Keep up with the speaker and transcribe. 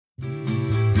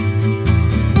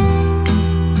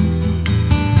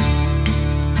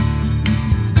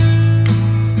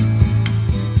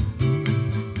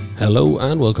Hello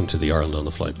and welcome to the Ireland on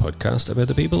the Fly podcast about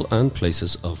the people and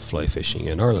places of fly fishing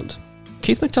in Ireland.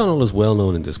 Keith McDonnell is well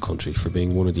known in this country for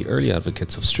being one of the early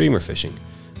advocates of streamer fishing,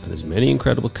 and his many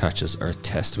incredible catches are a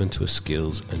testament to his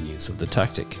skills and use of the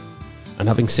tactic. And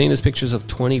having seen his pictures of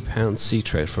 20-pound sea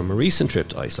trout from a recent trip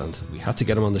to Iceland, we had to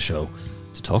get him on the show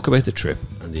to talk about the trip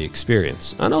and the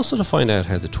experience, and also to find out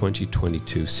how the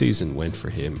 2022 season went for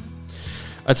him.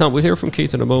 Tom, we'll hear from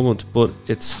Keith in a moment, but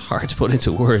it's hard to put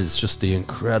into words just the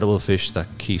incredible fish that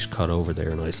Keith caught over there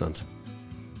in Iceland.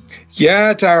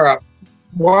 Yeah, Tara.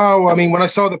 Wow. I mean, when I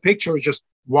saw the picture, it was just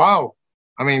wow.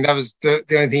 I mean, that was the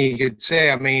only thing you could say.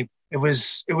 I mean, it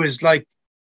was that,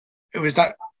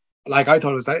 like, I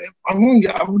thought it was that, I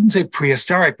wouldn't say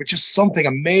prehistoric, but just something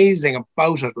amazing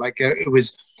about it. Like, it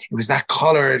was that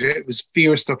color. It was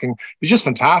fierce looking. It was just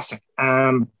fantastic.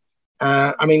 I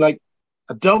mean, like,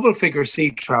 a double figure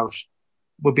sea trout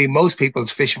would be most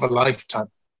people's fish of a lifetime.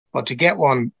 But to get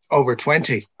one over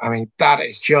 20, I mean, that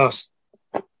is just,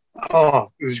 it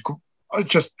was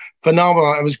just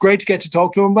phenomenal. It was great to get to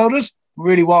talk to him about it. It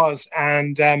really was.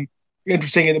 And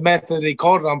interesting in the method he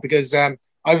caught it on, because I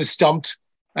was stumped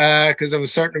because I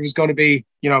was certain it was going to be,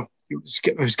 it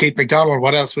was Keith McDonnell.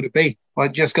 What else would it be? Well,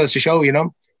 it just goes to show, he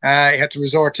had to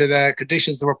resort to the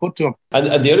conditions that were put to him.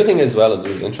 And the other thing as well is it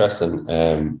was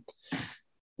interesting.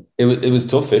 It was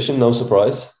tough fishing, no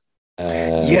surprise.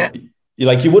 You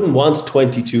wouldn't want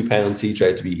 22-pound sea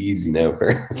trout to be easy now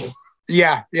first.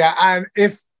 Yeah, and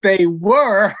if they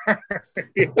were,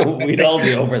 we'd all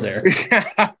be over there.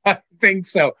 Yeah, I think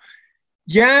so.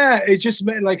 Yeah, it just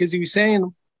meant, like, as he was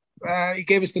saying, he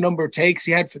gave us the number of takes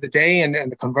he had for the day and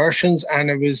the conversions, and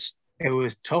it was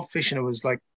tough fishing. It was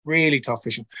like really tough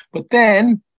fishing. But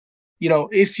then,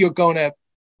 if you're gonna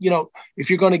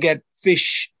get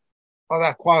fish of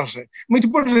that quality. I mean, to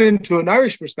put it into an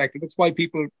Irish perspective, it's why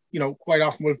people, quite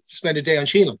often will spend a day on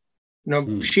Sheelan.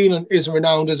 Sheelan isn't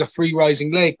renowned as a free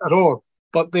rising lake at all,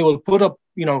 but they will put up,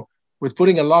 with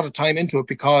putting a lot of time into it,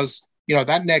 because,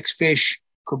 that next fish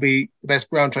could be the best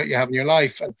brown trout you have in your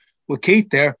life. And with Keith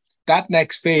there, that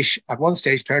next fish at one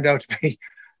stage turned out to be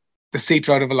the sea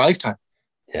trout of a lifetime.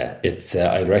 Yeah, it's.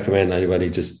 I'd recommend anybody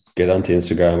just get onto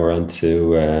Instagram or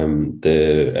onto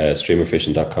the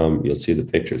streamerfishing.com. You'll see the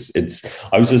pictures.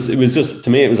 To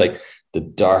me, it was like the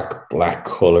dark black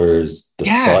colors, the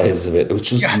size of it. It was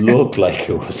just looked like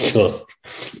it was just.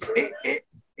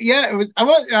 It was.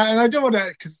 And I don't want to,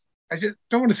 because I just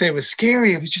don't want to say it was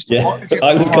scary. It was just. Yeah,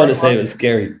 I was going to say it was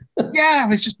scary. Yeah, it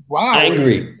was just wow.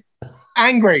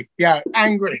 Angry. Yeah,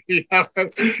 angry.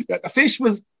 The fish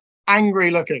was angry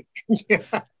looking.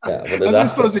 As I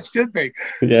suppose it should be.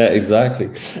 Yeah, exactly.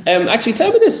 Actually,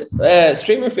 tell me this,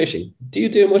 streamer fishing, do you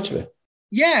do much of it?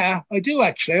 Yeah, I do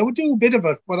actually. I would do a bit of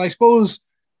it, but I suppose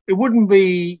it wouldn't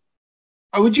be,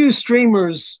 I would use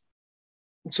streamers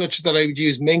such that I would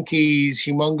use minkies,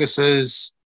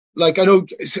 humonguses. Like, I know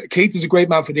Keith is a great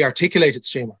man for the articulated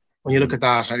streamer when you look at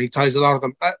that, and he ties a lot of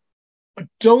them. I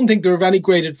don't think they're of any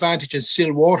great advantage in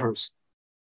still waters.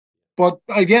 But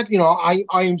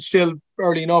I'm still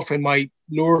early enough in my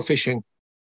lure fishing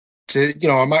to,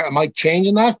 I might change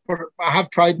in that, but I have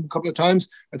tried them a couple of times.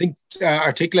 I think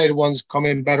articulated ones come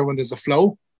in better when there's a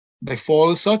flow. They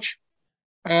fall as such.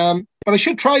 But I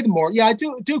should try them more. Yeah, I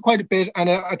do quite a bit.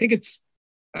 And I think it's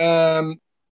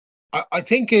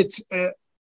a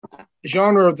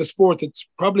genre of the sport that's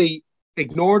probably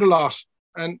ignored a lot.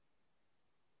 And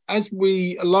as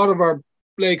a lot of our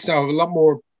lakes now have a lot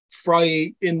more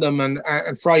fry in them and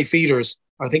fry feeders,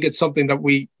 I think it's something that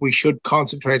we should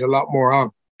concentrate a lot more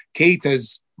on. Keith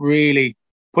has really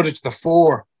put it to the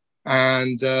fore,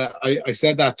 and I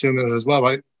said that to him as well.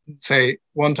 I say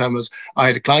one time I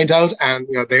had a client out, and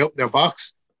they opened their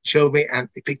box, showed me, and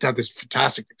they picked out this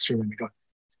fantastic extreme, and they go,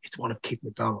 "It's one of Keith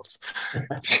McDonnell's."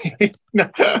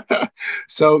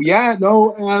 So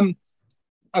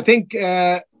I think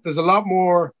there's a lot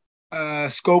more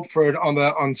scope for it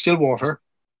on Stillwater.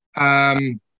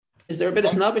 Is there a bit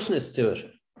of snobbishness to it?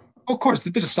 Of course, there's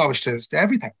a bit of snobbishness to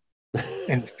everything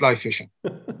in fly fishing.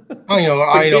 I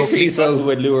know people who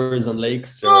would lures on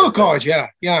lakes. Oh God, yeah.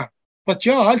 But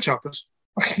I'll chuck it.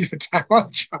 I'll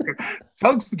chuck it.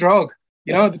 Tug's the drug.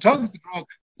 The tug's the drug.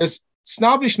 There's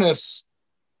snobbishness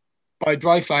by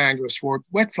dry fly anglers towards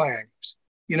wet fly anglers.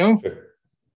 Sure.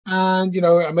 And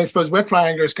I suppose wet fly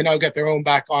anglers can now get their own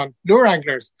back on lure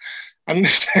anglers. So in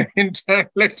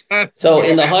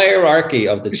the hierarchy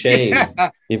of the chain,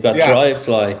 you've got dry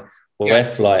fly,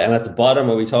 wet fly, and at the bottom,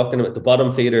 are we talking about the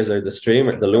bottom feeders or the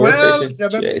streamer, the lure fishing?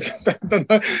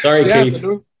 Sorry, Keith.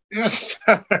 Yes.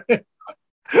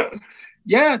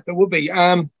 Yeah, there would be.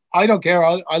 I don't care.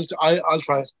 I'll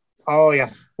try it. Oh yeah.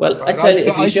 Well, I Right? tell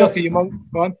you, Ice hockey, you might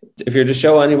go on. if you're to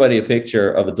show anybody a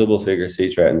picture of a double figure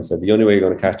sea trout and said the only way you're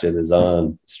going to catch it is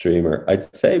on streamer,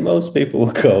 I'd say most people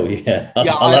would go, yeah,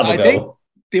 Yeah, I'll have a I go. think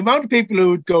the amount of people who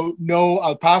would go, no,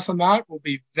 I'll pass on that will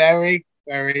be very,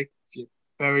 very few.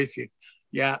 Very few.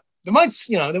 Yeah. They might,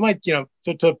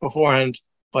 to beforehand,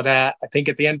 but I think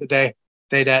at the end of the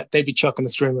day, they'd be chucking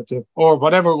the streamer too, or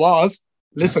whatever it was.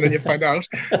 Listen and you find out.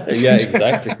 Yeah,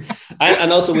 exactly.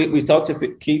 And also we talked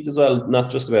to Keith as well, not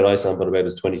just about Iceland, but about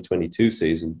his 2022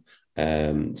 season.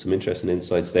 Some interesting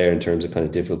insights there in terms of kind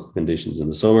of difficult conditions in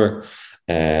the summer,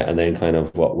 and then kind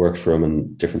of what worked for him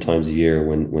in different times of year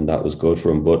when that was good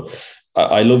for him. But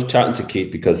I love chatting to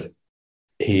Keith because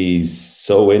he's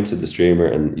so into the streamer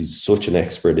and he's such an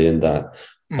expert in that.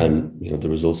 And the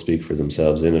results speak for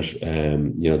themselves in it.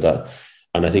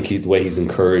 And I think the way he's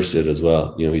encouraged it as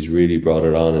well, he's really brought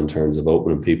it on in terms of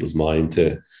opening people's mind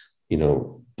to,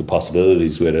 the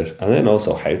possibilities with it, and then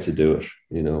also how to do it,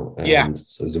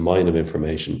 So there's a mine of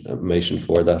information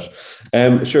for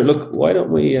that. Sure. Look, why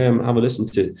don't we have a listen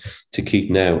to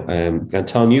Keith now? And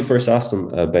Tom, you first asked him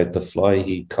about the fly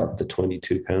he caught the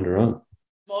 22-pounder on.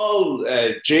 Small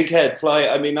jig head fly.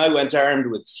 I mean, I went armed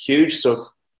with huge stuff.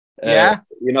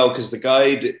 Because the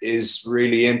guide is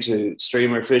really into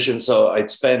streamer fishing. So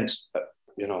I'd spent,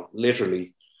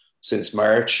 literally since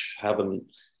March having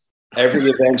every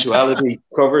eventuality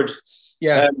covered.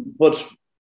 Yeah. But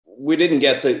we didn't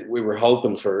get we were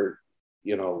hoping for,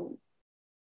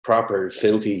 proper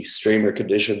filthy streamer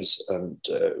conditions, and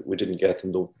we didn't get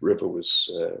them. The river was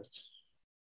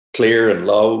clear and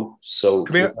low. So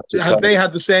have they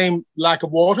had the same lack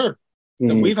of water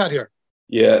that we've had here?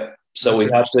 Yeah. So we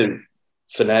had to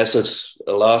finesse it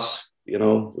a lot, It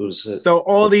was so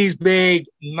all these big,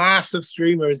 massive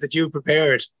streamers that you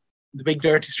prepared, the big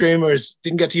dirty streamers,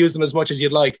 didn't get to use them as much as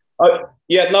you'd like.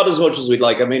 Not as much as we'd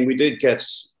like. I mean, we did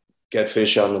get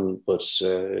fish on them, but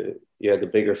the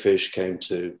bigger fish came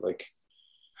to like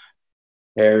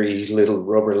hairy little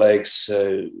rubber legs,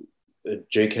 a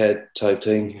jig head type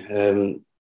thing. And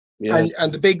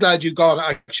the big lad you got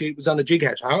actually was on a jig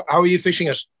head. How are you fishing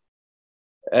it?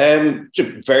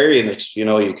 Varying it,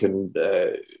 you can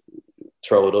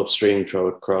throw it upstream, throw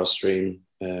it cross stream,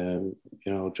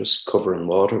 just covering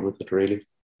water with it really.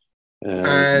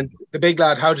 And the big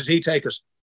lad, how did he take it?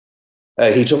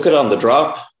 He took it on the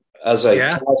drop. As I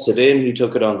cast it in, he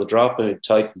took it on the drop and he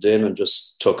tightened in and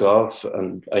just took off.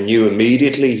 And I knew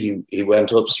immediately he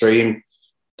went upstream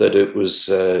that it was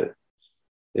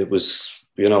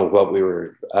what we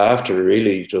were after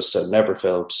really. Just I never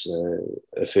felt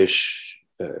a fish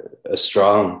as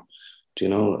strong,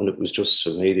 and it was just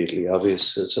immediately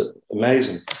obvious. It's an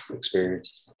amazing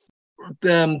experience.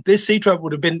 This sea trout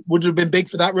would have been big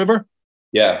for that river.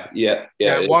 Yeah.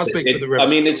 It was big for the river. I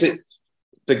mean,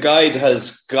 the guide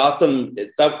has got them.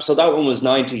 So that one was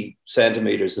 90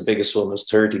 centimeters. The biggest one was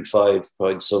 35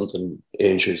 point something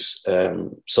inches.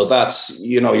 So that's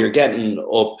you're getting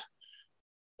up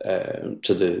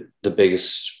to the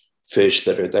biggest fish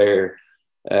that are there.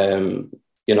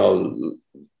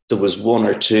 There was one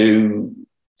or two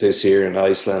this year in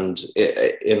Iceland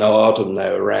in autumn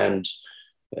now around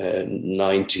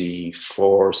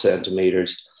 94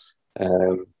 centimeters.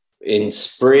 In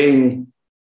spring,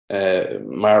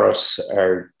 Maros,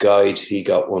 our guide, he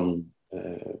got one,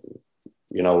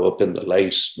 up in the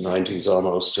late 90s,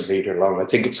 almost a meter long. I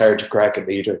think it's hard to crack a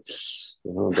meter.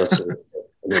 That's an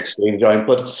extreme giant.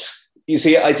 But you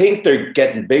see, I think they're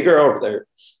getting bigger over there.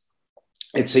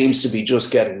 It seems to be just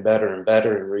getting better and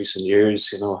better in recent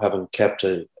years, having kept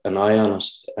an eye on it.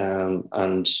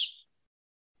 And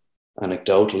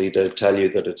anecdotally, they'll tell you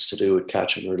that it's to do with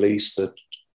catch and release, that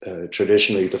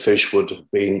traditionally the fish would have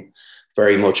been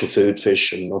very much a food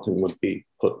fish and nothing would be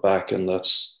put back, and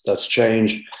that's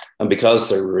changed. And because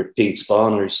they're repeat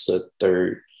spawners, that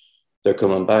they're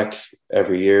coming back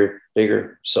every year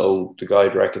bigger. So the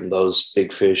guide reckoned those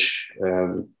big fish,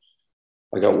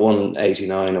 I got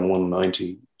 189 and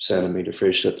 190 centimeter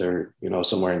fish that they're,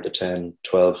 somewhere in the 10,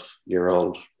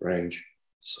 12-year-old range.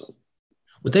 So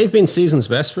would they have been season's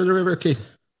best for the river, Keith?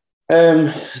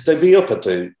 They'd be up at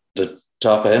the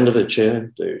top end of it, yeah.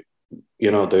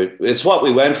 It's what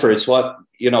we went for. It's why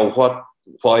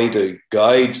the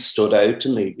guide stood out to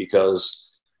me,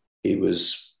 because he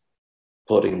was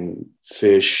putting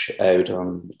fish out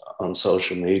on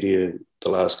social media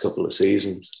the last couple of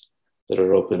seasons that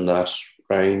are up in that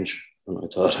range, and I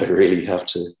thought I really have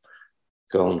to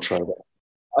go and try that.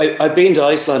 I've been to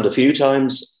Iceland a few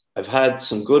times. I've had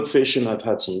some good fishing. I've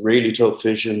had some really tough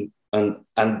fishing, and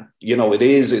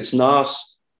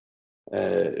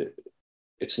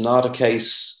it's not a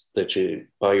case that you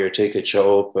buy your ticket,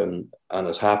 show up, and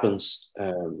it happens.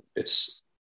 It's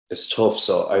tough.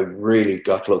 So I really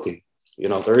got lucky. You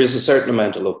know, there is a certain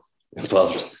amount of luck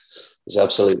involved. There's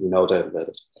absolutely no doubt about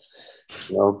it.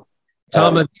 You know,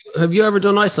 Tom, have you ever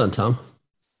done Iceland, Tom?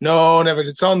 No, never.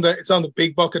 It's on the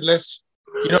big bucket list.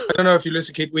 You know, I don't know if you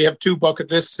listen, Keith. We have two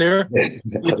bucket lists here. We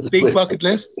have the big bucket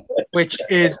list, which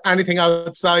is anything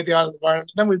outside the island of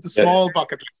Ireland. Then we have the small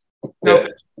bucket list. Now,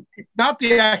 not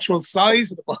the actual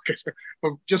size of the bucket,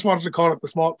 but just wanted to call it the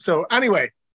small. So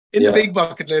anyway, in the big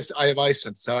bucket list, I have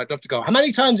Iceland. So I'd love to go. How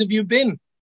many times have you been?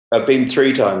 I've been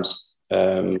 3 times,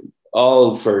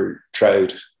 all for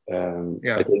trout.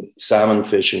 I think salmon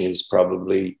fishing is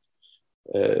probably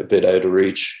a bit out of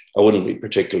reach. I wouldn't be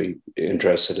particularly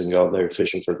interested in going there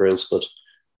fishing for grills, but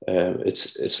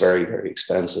it's very, very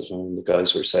expensive. I mean, the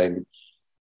guys were saying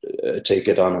a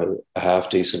ticket on a half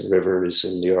decent river is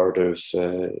in the order of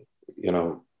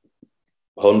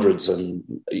hundreds, and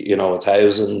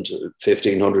 1,000,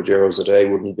 1,500 euros a day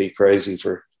wouldn't be crazy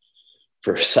for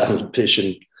salmon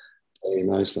fishing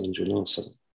in Iceland, So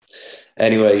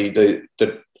anyway,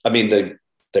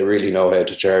 they really know how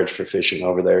to charge for fishing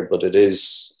over there, but it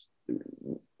is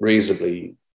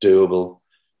reasonably doable.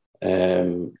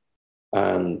 And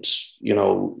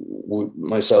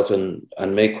myself and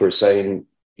Mick were saying,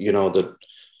 that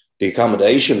the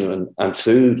accommodation and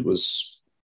food was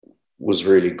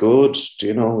really good.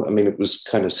 It was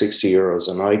kind of 60 euros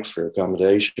a night for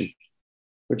accommodation,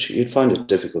 which you'd find it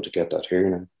difficult to get that here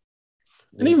now.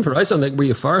 And even for Iceland, were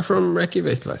you far from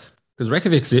Reykjavik? Because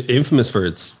Reykjavik's infamous for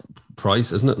its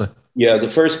price, isn't it? Yeah, the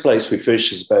first place we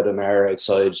fished is about an hour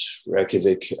outside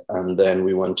Reykjavik, and then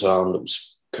we went on. It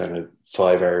was kind of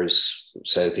 5 hours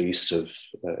southeast of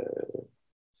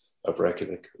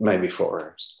Reykjavik, maybe 4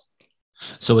 hours.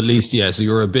 So at least, so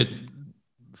you were a bit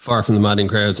far from the madding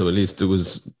crowd, so at least it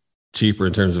was cheaper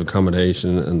in terms of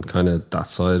accommodation and kind of that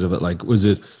side of it.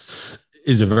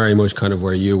 Is it very much kind of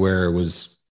where you were,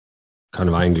 was kind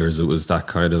of anglers, it was that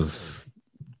kind of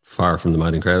far from the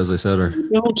madding crowd, as I said? Or you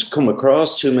don't come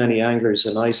across too many anglers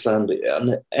in Iceland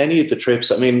on any of the trips.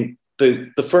 I mean,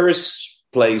 the first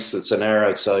place that's an hour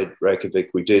outside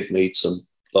Reykjavik, we did meet some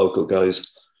local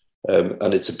guys,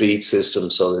 and it's a beat system,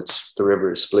 so the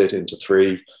river is split into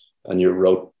 3, and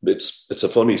it's a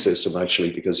funny system actually,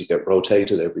 because you get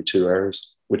rotated every 2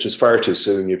 hours, which is far too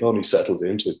soon. You've only settled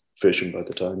into fishing by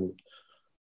the time you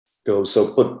go.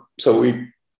 So we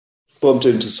bumped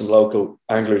into some local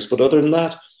anglers, but other than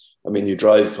that, I mean, you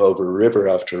drive over river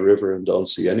after river and don't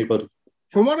see anybody.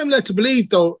 From what I'm led to believe,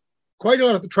 though, quite a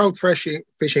lot of the trout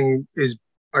fishing is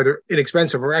either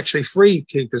inexpensive or actually free,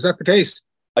 Keith. Is that the case?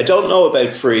 I don't know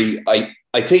about free.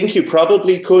 I think you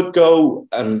probably could go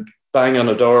and bang on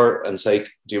a door and say,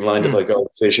 do you mind if I go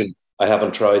fishing? I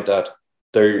haven't tried that.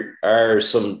 There are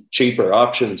some cheaper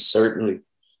options, certainly.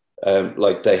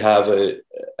 Like they have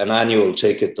an annual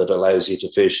ticket that allows you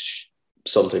to fish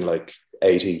something like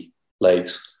 80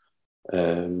 lakes.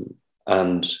 And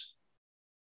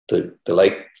the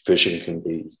lake fishing can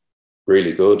be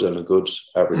really good and a good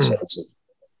average size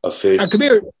of fish. And come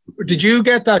here, did you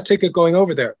get that ticket going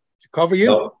over there to cover you?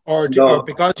 No, or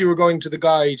because you were going to the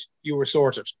guide, you were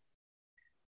sorted?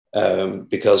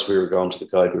 Because we were going to the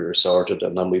guide, we were sorted,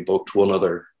 and then we booked one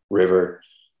other river,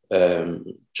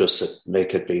 just that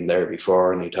Mick had been there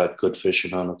before and he'd had good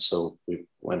fishing on it, so we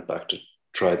went back to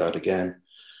try that again.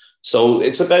 So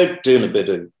it's about doing a bit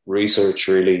of research,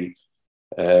 really,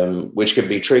 which can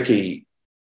be tricky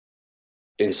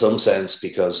in some sense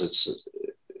because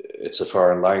it's a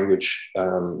foreign language.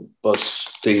 But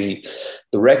the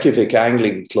Reykjavik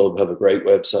Angling Club have a great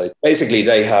website. Basically,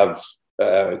 they have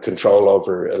control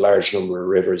over a large number of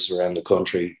rivers around the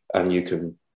country, and you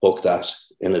can book that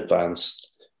in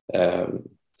advance.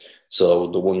 So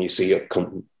the one you see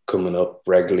coming up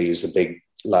regularly is the big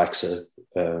Laxa,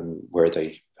 where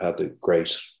they have the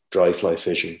great dry fly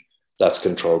fishing. That's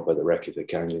controlled by the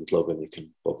Reykjavik Angling Club, and you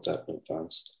can book that in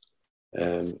advance.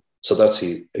 So that's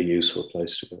a useful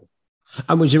place to go.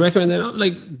 And would you recommend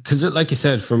that? Because like you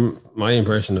said, from my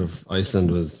impression of Iceland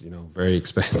was, very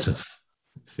expensive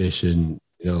fishing.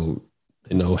 They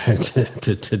know how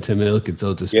to milk it,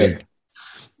 so to speak.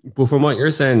 Yeah. But from what you're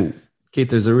saying, Keith,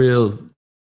 there's a real,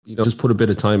 just put a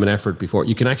bit of time and effort before.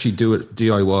 You can actually do it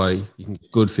DIY. You can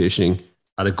get good fishing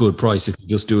at a good price if you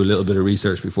just do a little bit of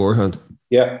research beforehand.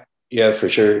 Yeah, for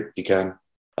sure you can.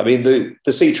 I mean,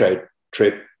 the sea trout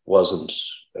trip wasn't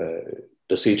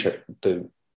the sea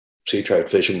trout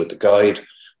fishing with the guide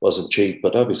wasn't cheap,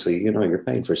 but obviously, you're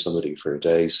paying for somebody for a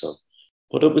day, so.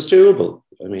 But it was doable.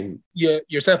 I mean,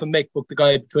 yourself and Mick booked the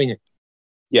guide between you.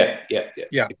 Yeah.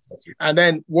 And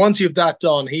then once you've that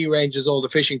done, he arranges all the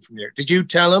fishing from you. Did you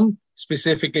tell him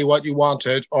specifically what you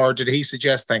wanted, or did he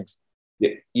suggest things?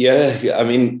 Yeah. I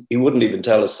mean, he wouldn't even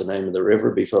tell us the name of the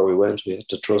river before we went. We had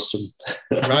to trust him.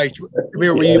 Right.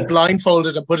 Were you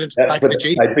blindfolded and put into the back of the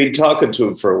Jeep? I'd been talking to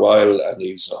him for a while, and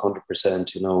he was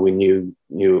 100%. You know, we knew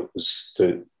it was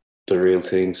the real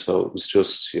thing. So it was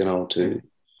just, you know,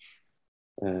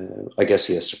 I guess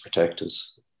he has to protect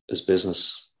his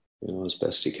business, you know, as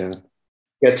best he can.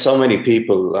 Get so many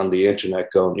people on the internet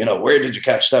going, you know, where did you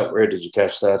catch that? Where did you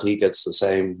catch that? He gets the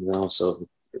same, you know. So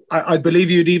I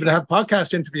believe you'd even have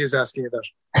podcast interviews asking you that.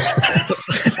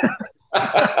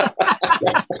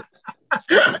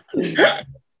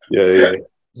 Yeah.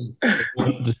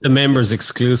 The members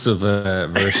exclusive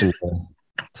version.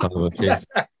 You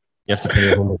have to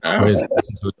pay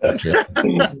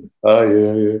 £100. Oh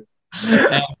yeah.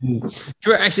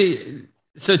 Actually,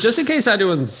 so just in case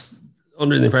anyone's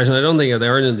under the impression, I don't think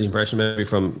they're under the impression, maybe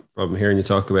from hearing you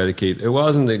talk about it, Keith, it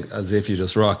wasn't as if you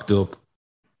just rocked up,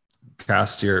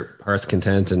 cast your heart's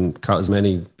content, and caught as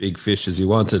many big fish as you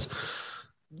wanted.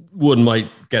 One might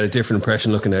get a different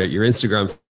impression looking at your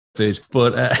Instagram feed,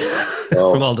 but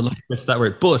from all the likeness that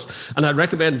word. But, and I'd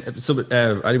recommend if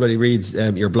anybody reads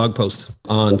your blog post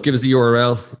on, give us the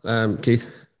URL, Keith.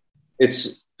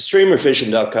 It's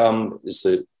streamerfishing.com is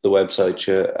the website,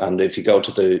 yeah. And if you go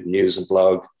to the news and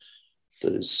blog,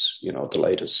 there's, you know, the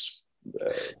latest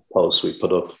posts we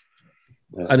put up.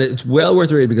 And it's well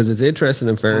worth reading because it's interesting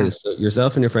and fairness. So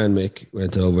yourself and your friend Mick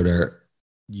went over there.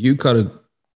 You caught a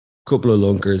couple of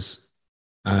lunkers,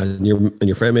 and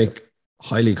your friend Mick,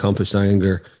 highly accomplished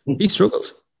angler, he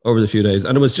struggled over the few days.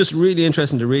 And it was just really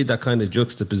interesting to read that kind of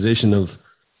juxtaposition of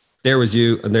there was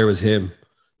you and there was him,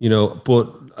 you know.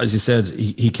 But as you said,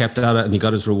 he kept at it and he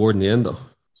got his reward in the end, though.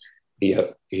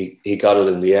 Yeah, he got it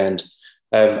in the end.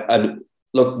 And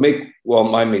look, Mick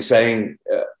won't mind me saying,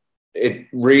 it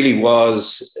really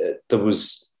was, there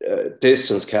was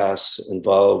distance casts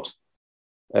involved.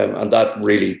 And that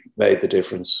really made the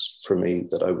difference for me,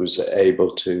 that I was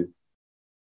able to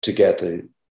get the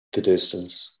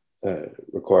distance,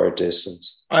 required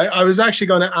distance. I was actually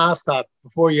going to ask that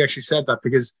before you actually said that,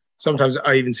 because sometimes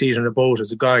I even see it in a boat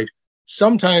as a guide.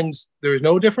 Sometimes there is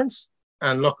no difference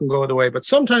and luck can go the way, but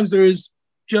sometimes there is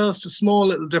just a small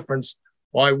little difference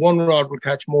why one rod would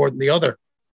catch more than the other.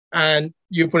 And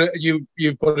you put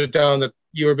it down that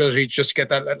your ability just to get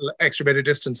that little extra bit of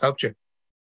distance helped you.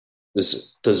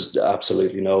 There's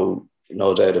absolutely no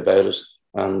doubt about it.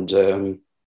 And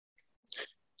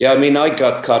yeah, I mean, I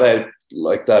got caught out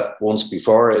like that once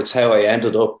before. It's how I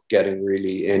ended up getting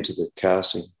really into the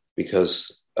casting,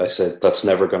 because I said, that's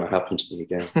never going to happen to me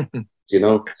again, you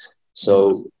know?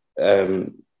 So,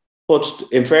 but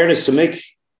in fairness to Mick,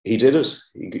 he did it.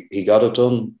 He got it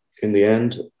done in the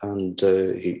end. And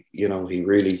he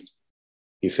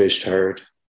fished hard.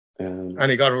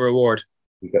 And he got a reward.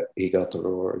 He got the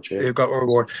reward, yeah. He got a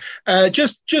reward.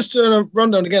 Just a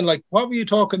rundown again, like what were you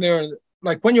talking there?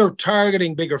 Like when you're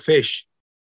targeting bigger fish,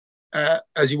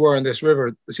 as you were in this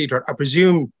river, the sea trout, I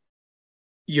presume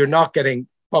you're not getting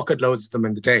bucket loads of them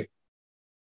in the day.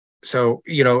 So,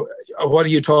 you know, what are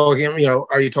you talking, you know,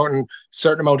 are you talking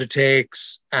certain amount of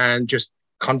takes and just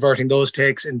converting those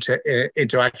takes into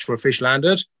actual fish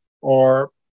landed?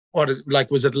 Or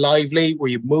was it lively? Were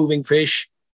you moving fish?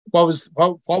 What was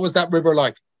that river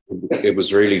like? It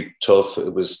was really tough.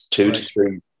 It was 2 to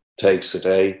 3 takes a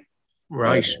day.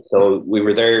 Right. So we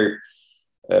were there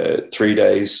 3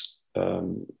 days.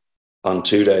 On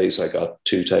 2 days, I got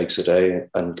 2 takes a day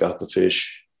and got the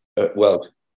fish. Well,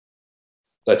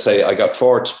 let's say I got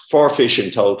four fish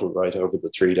in total, right, over the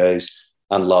 3 days,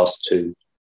 and lost 2.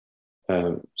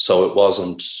 So it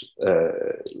wasn't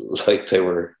like they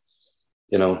were,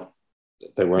 you know,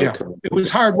 they weren't. Yeah. It was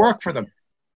hard work for them.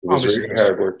 It was obviously. really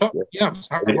hard work. Yeah, it was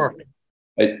hard work.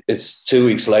 It's 2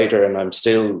 weeks later, and I'm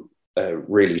still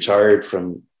really tired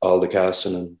from all the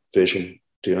casting and fishing,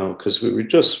 you know, because we were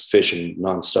just fishing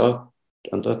nonstop,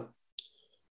 and that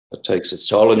takes its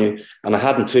toll on you. And I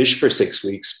hadn't fished for 6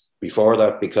 weeks before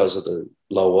that because of the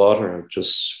low water. I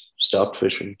just stopped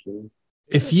fishing. You know?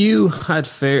 If you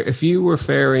were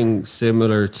faring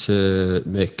similar to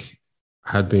Mick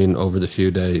had been over the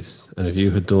few days, and if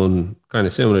you had done kind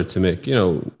of similar to Mick, you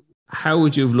know, how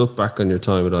would you have looked back on your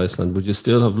time at Iceland? Would you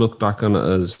still have looked back on it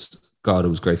as, God, it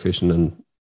was great fishing and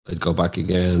I'd go back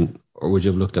again? Or would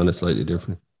you have looked on it slightly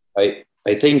differently? I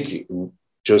think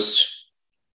just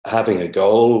having a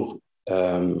goal,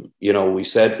 you know, we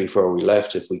said before we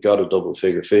left, if we got a double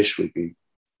figure fish, we'd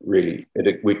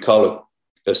call it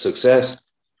a success.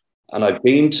 And I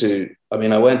went to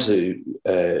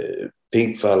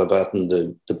pink Valabat,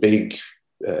 the big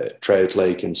trout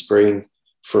lake in spring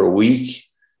for a week,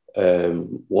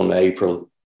 one April,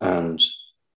 and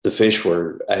the fish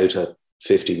were out at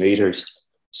 50 meters.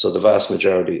 So the vast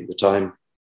majority of the time,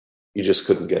 you just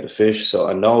couldn't get a fish. So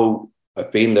I know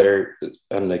I've been there,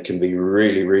 and it can be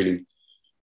really, really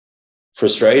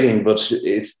frustrating. But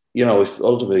if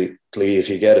ultimately if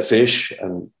you get a fish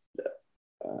and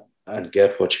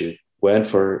get what you went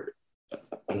for,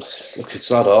 and look,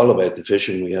 it's not all about the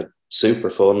fishing. We had super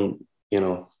fun,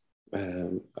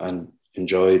 and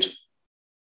enjoyed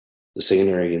the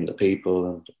scenery and the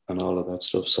people and all of that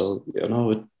stuff. So,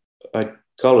 I'd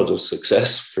call it a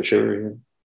success for sure. Yeah.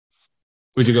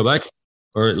 Would you go back?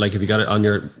 Or like, have you got it on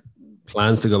your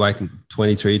plans to go back in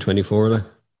 23, 24? Like?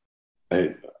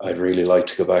 I'd really like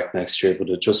to go back next year, but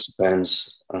it just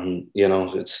depends. And,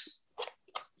 it's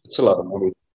a lot of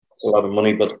money. It's a lot of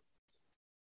money, but I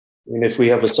mean, if we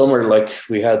have a summer like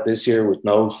we had this year with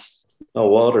no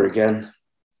water again,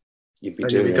 you'd be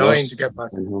dying to get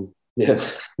back. Yeah.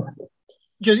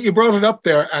 Just, you brought it up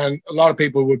there, and a lot of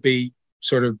people would be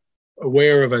sort of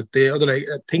aware of it. The other day,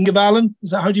 Tingavallen,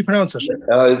 is that how do you pronounce it?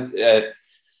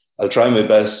 I'll try my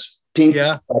best.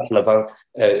 Yeah.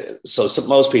 So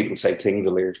most people say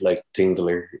Tingalir, like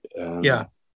Tingalir. Yeah.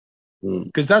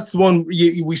 Because that's the one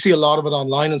we see a lot of it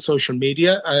online and social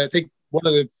media. I think one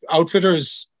of the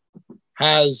outfitters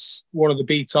has one of the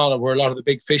beats on it where a lot of the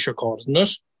big fish are caught, isn't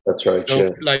it? That's right. So, yeah.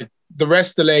 like the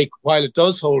rest of the lake, while it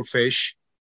does hold fish,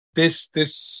 this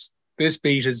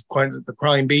beat is quite the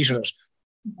prime beat in it.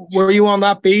 Were you on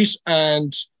that beat?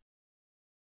 And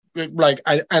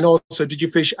also, did you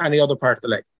fish any other part of the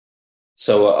lake?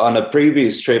 So on a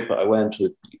previous trip, I went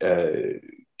with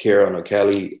Kieran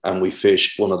O'Kelly, and we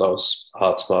fished one of those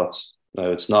hotspots. Now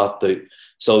it's not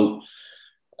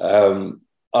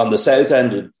on the south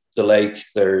end of the lake,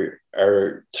 there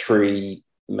are three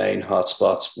main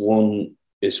hotspots. One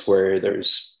is where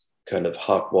there's kind of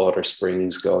hot water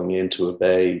springs going into a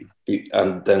bay,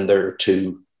 and then there are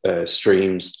two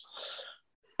streams.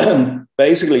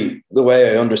 Basically, the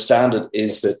way I understand it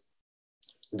is that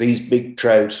these big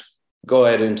trout go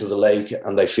out into the lake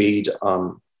and they feed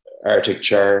on Arctic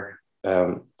char.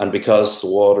 And because the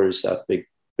water is that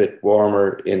bit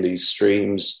warmer in these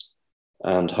streams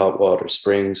and hot water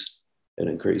springs, it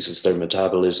increases their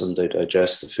metabolism. They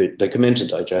digest the fish. They come in to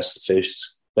digest the fish,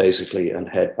 basically, and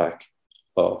head back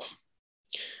off.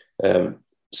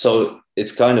 So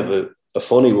it's kind of a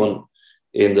funny one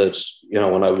in that,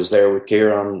 when I was there with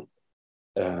Kieran,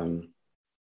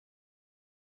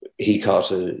 he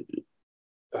caught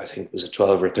I think it was a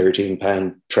 12 or 13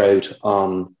 pound trout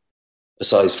on a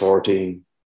size 14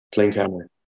 clinkhammer,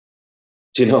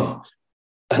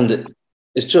 and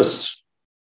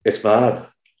it's mad.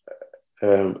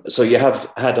 So you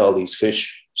have had all these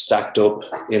fish stacked up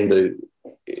in the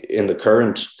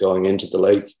current going into the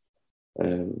lake,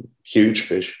 huge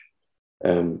fish,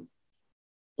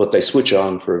 but they switch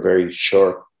on for a very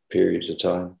short period of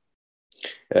time.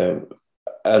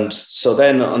 And so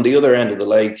then on the other end of the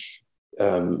lake,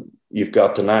 you've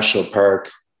got the national park.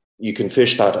 You can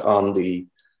fish that on the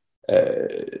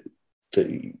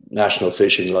national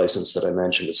fishing license that I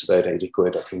mentioned. It's about 80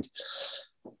 quid, I think.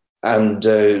 And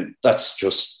that's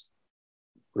just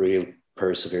real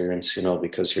perseverance,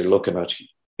 because you're looking at,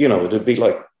 it'd be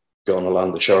like going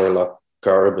along the shore of Loch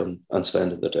Corrib and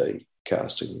spending the day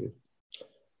casting.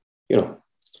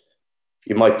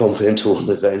 You might bump into one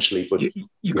eventually, but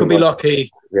you could be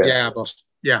lucky. Yeah. But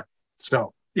yeah.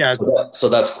 So yeah. So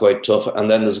that's quite tough. And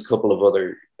then there's a couple of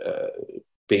other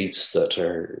beats that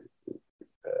are,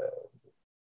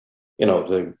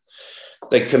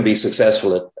 they can be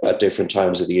successful at different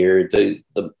times of the year.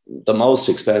 The most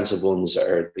expensive ones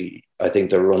are I think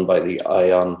they're run by the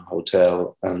Ion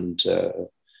Hotel, and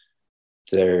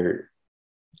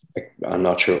I'm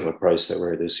not sure what price they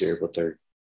were this year, but they're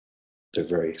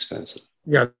very expensive.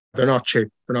 Yeah, they're not cheap.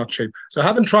 They're not cheap. So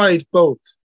having tried both,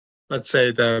 let's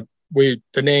say the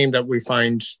name that we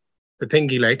find, the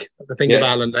Thingy Lake, the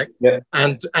Tingavallen Lake,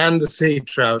 and the sea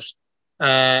trout,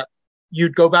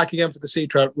 you'd go back again for the sea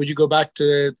trout. Would you go back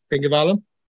to Tingavallen?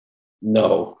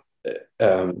 No,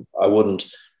 I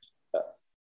wouldn't.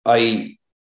 I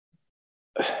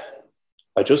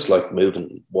just like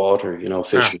moving water,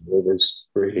 fishing rivers,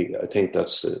 really. I think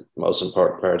that's the most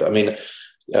important part. I mean,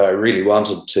 I really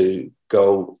wanted to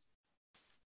go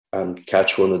and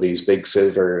catch one of these big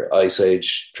silver ice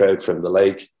age trout from the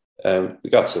lake. We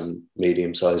got some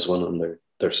medium-sized one, and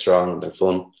they're strong and they're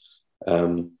fun.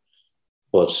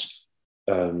 But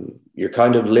you're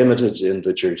kind of limited in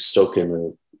that you're stuck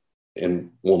in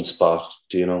one spot,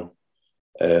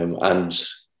 and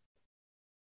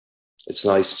it's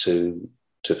nice to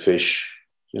fish,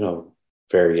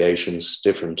 variations,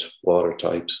 different water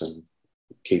types, and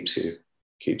keeps you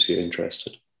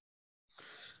interested.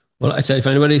 Well, I say if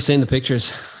anybody's seen the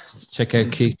pictures, check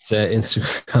out Keith's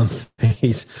Instagram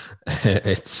feed.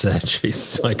 It's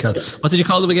Jesus, I can't. What did you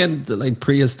call them again? The, like,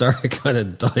 prehistoric kind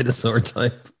of dinosaur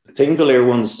type. The Thingvellir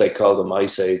ones, they call them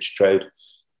Ice Age trout.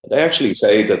 They actually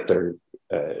say that they're.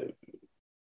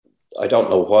 I don't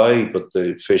know why, but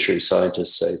the fishery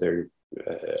scientists say they're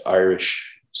Irish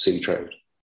sea trout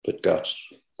that got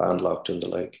landlocked in the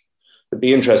lake. It'd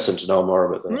be interesting to know more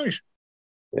about that. Right.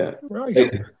 Yeah.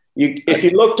 Right. If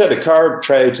you looked at a carved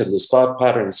trout and the spot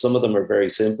patterns, some of them are very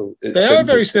simple. They are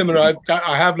very similar.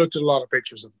 I have looked at a lot of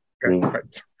pictures of them.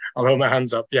 Right. I'll hold my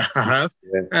hands up. Yeah, I have.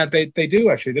 Yeah. They do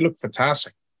actually. They look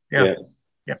fantastic. Yeah.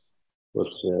 But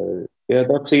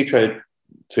that sea trout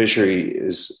fishery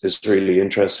is really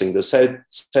interesting. The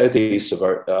southeast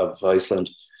of Iceland,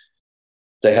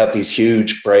 they have these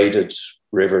huge braided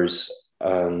rivers,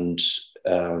 and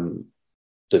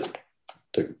the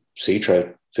sea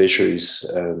trout fisheries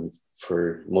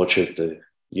for much of the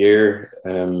year.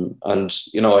 And,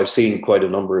 I've seen quite a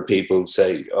number of people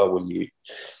say, oh,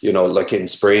 well, like in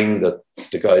spring that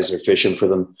the guys are fishing for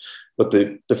them. But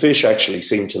the fish actually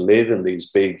seem to live in these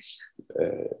big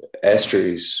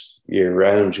estuaries year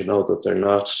round, that they're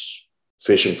not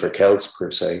fishing for kelts per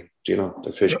se.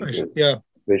 They're fishing for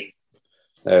fish.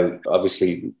 Now,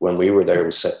 obviously, when we were there, it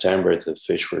was September, the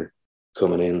fish were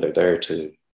coming in. They're there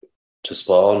to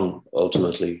spawn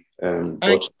ultimately.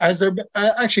 But has there been,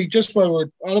 actually, just while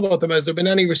we're on about them, has there been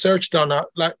any research done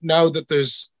now that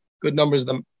there's good numbers of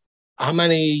them? How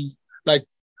many,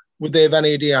 would they have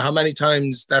any idea how many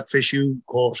times that fish you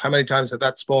caught, how many times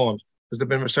that spawned? Has there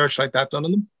been research like that done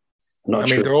on them? Not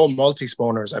sure. They're all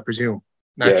multi-spawners, I presume,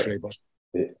 naturally.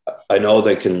 Yeah. But I know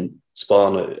they can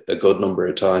spawn a good number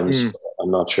of times. I'm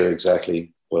not sure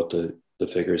exactly what the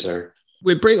figures are.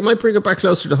 We might bring it back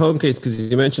closer to home, Keith, because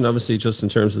you mentioned obviously just in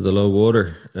terms of the low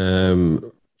water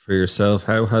for yourself.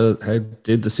 How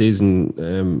did the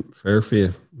season fare for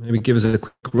you? Maybe give us a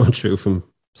quick run through from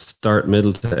start,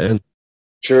 middle to end.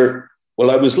 Sure.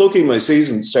 Well, I was looking. My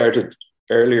season started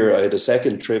earlier. I had a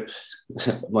second trip.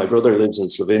 My brother lives in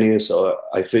Slovenia, so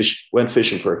I went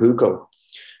fishing for huko,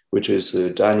 which is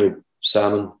the Danube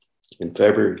salmon, in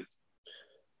February.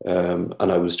 And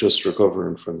I was just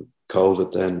recovering from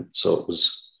COVID then, so it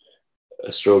was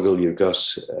a struggle. You got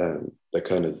the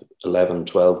kind of 11,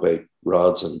 12 weight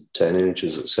rods and 10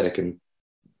 inches a second,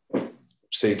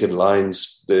 sinking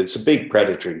lines. It's a big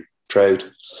predatory trout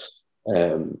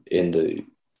in the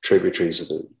tributaries of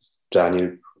the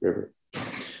Danube River.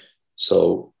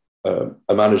 So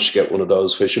I managed to get one of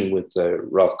those fishing with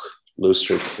Rock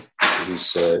Lustrick.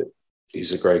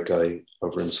 He's a great guy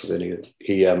over in Slovenia.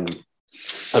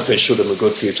 I fished with him a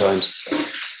good few times.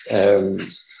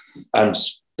 And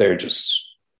they're just,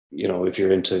 if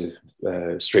you're into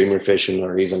streamer fishing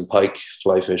or even pike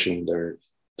fly fishing,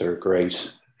 they're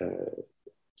great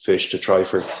fish to try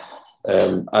for.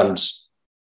 And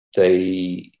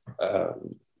they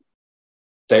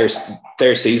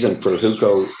their season for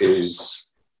huko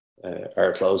is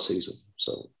our close season,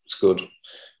 so it's good.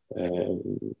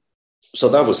 So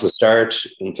that was the start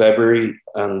in February,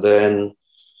 and then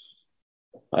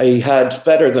I had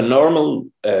better than normal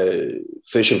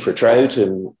fishing for trout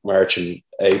in March and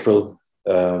April.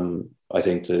 I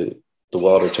think the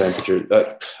water temperature,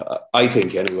 I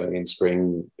think anyway, in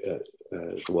spring,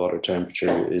 the water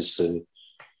temperature is the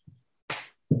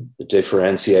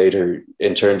differentiator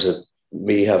in terms of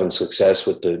me having success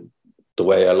with the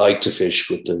way I like to fish,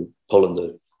 with the pulling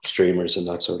the streamers and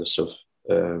that sort of stuff.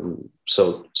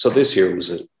 So this year was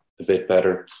a bit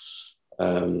better.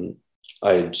 I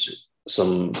had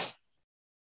some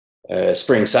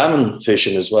spring salmon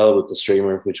fishing as well with the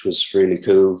streamer, which was really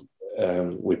cool.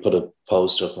 We put a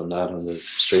post up on that, on the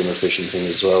streamer fishing thing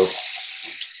as well.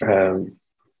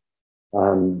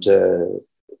 And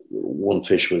one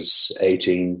fish was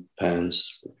 18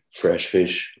 pounds fresh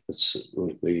fish. It's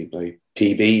my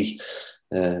PB.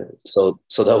 So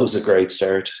that was a great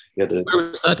start. Where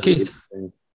was that, Keith?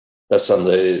 That's on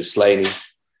the Slaney.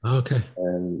 Okay.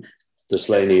 The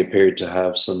Slaney appeared to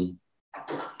have some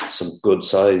good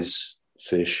size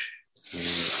fish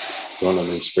running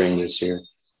in spring this year.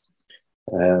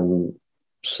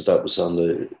 So that was on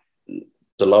the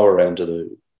lower end of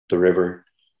the river.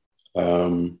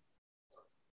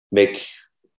 Mick,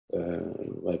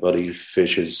 my buddy,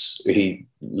 fishes. He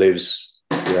lives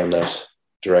around that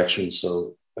direction,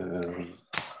 so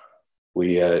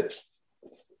we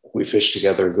fished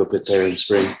together a good bit there in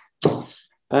spring.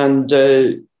 And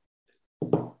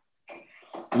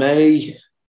May,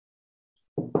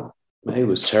 May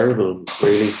was terrible,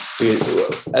 really.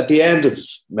 At the end of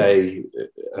May,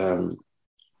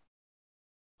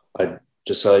 I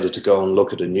decided to go and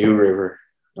look at a new river.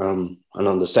 And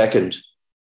on the second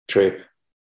trip,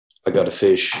 I got a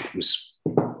fish. It was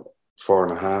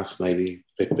 4.5, maybe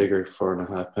a bit bigger,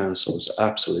 4.5 pounds. So I was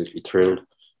absolutely thrilled.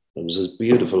 It was as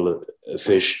beautiful a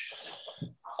fish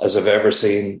as I've ever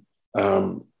seen.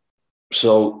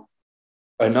 So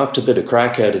I knocked a bit of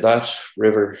crack out of that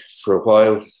river for a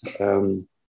while, and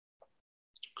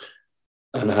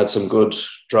had some good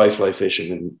dry fly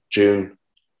fishing in June.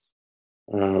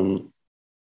 And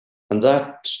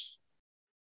that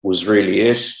was really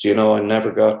it. You know, I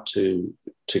never got to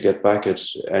get back at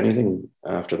anything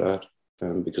after that,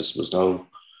 because there was no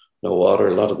water.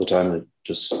 A lot of the time I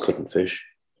just couldn't fish.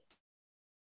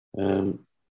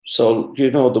 So,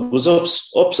 you know, there was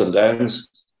ups and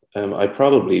downs. I'd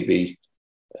probably be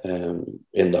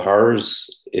in the horrors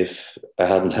if I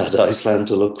hadn't had Iceland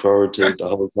to look forward to the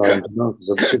whole time. You know, because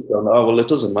I was just going, oh, well, it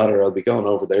doesn't matter. I'll be going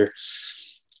over there.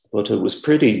 But it was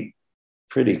pretty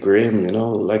grim, you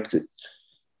know, like the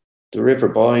River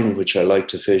Boyne, which I like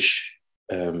to fish.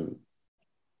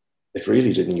 It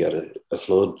really didn't get a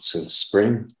flood since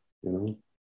spring, you know.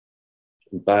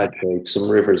 Bad shape. Some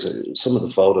rivers, some of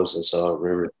the photos I saw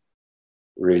were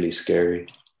really scary.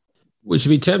 Would you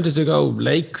be tempted to go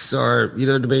lakes, or, you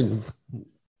know what I mean,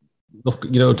 look,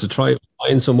 you know, to try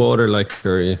find some water, like,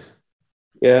 or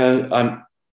Yeah,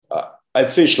 I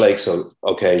fish lakes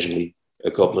occasionally,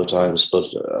 a couple of times,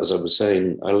 but as I was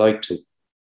saying, I like to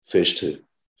fish to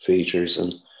features,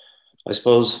 and I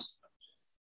suppose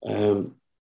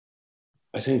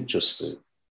I think just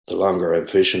the longer I'm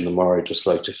fishing, the more I just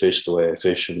like to fish the way I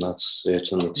fish, and that's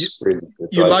it. And it's really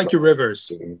you like your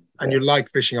rivers, and you like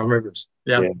fishing on rivers.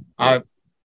 Yeah. I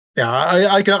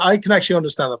can actually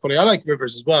understand that fully. I like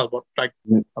rivers as well, but like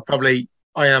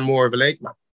I am more of a lake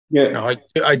man. Yeah. You know,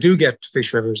 I do get to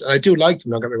fish rivers, and I do like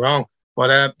them. Don't get me wrong,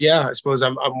 but I suppose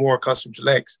I'm more accustomed to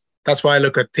lakes. That's why I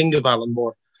look at Thingvellir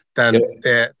more than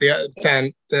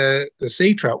the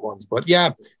sea trout ones. But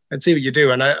yeah, and see what you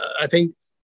do. And I think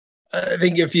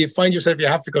if you find yourself you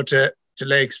have to go to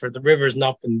lakes for the rivers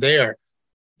not been there,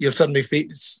 you'll suddenly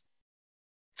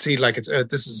see like it's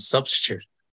this is a substitute.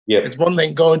 Yeah, it's one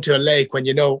thing going to a lake when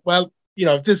you know, well, you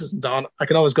know, if this isn't on, I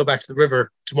can always go back to the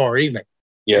river tomorrow evening.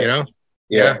 Yeah, you know.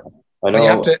 Yeah. I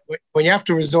know. When you have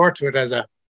to resort to it as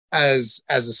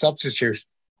a substitute.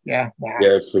 Yeah,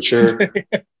 for sure.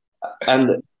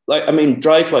 And like, I mean,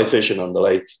 dry fly fishing on the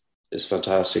lake is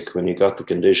fantastic when you got the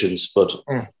conditions. But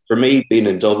for me, being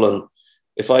in Dublin,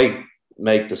 if I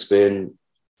make the spin,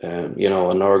 you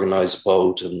know, and organise a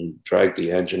boat and drag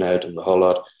the engine out and the whole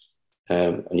lot,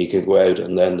 and you can go out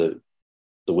and then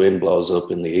the wind blows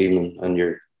up in the evening and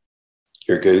you're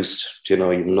goosed, you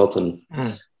know, you've nothing.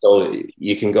 So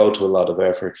you can go to a lot of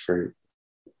effort for,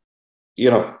 you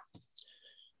know,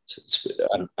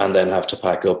 and then have to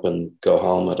pack up and go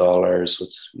home at all hours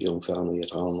with young family at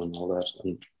home and all that.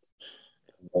 And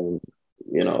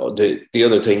you know, the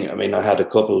other thing, I mean, I had a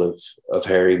couple of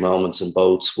hairy moments in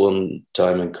boats. One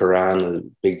time in Koran, a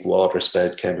big water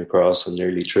spout came across and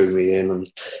nearly threw me in. And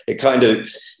you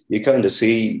kind of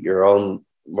see your own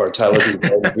mortality,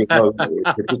 you know,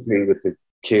 particularly with the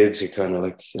kids. You kind of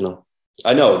like, you know,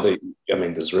 I know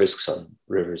there's risks on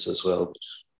rivers as well. But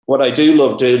what I do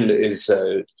love doing is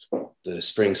the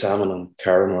spring salmon on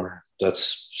Carramore.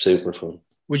 That's super fun.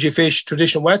 Would you fish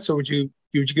traditional wets, or would you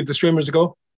give the streamers a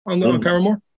go on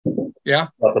Carramore? Yeah,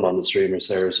 got them on the streamers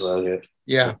there as well.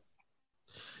 Yeah.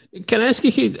 Can I ask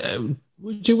you, Keith,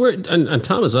 would you work, and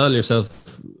Tom as well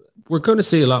yourself? We're going to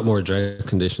see a lot more drought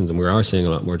conditions, and we are seeing a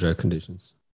lot more drought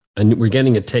conditions, and we're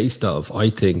getting a taste of, I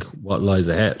think, what lies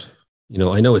ahead. You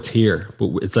know, I know it's here,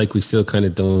 but it's like we still kind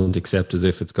of don't accept as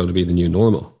if it's going to be the new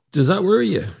normal. Does that worry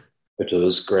you? It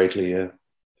does greatly, yeah.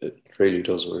 It really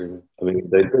does worry me. I mean,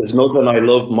 there's nothing I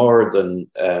love more than,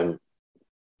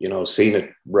 you know, seeing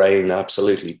it rain,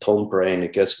 absolutely pump rain.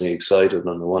 It gets me excited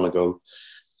and I want to go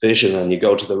fishing. And you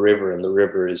go to the river and the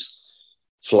river is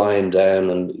flying down.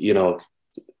 And, you know,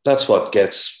 that's what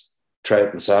gets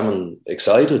trout and salmon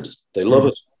excited. They love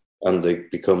it and they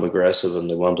become aggressive and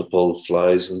they want to pull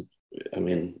flies. And I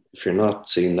mean, if you're not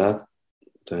seeing that,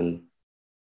 then,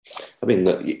 I mean,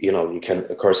 you know, you can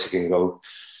go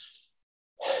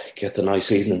get the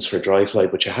nice evenings for dry fly,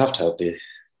 but you have to have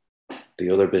the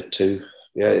other bit too.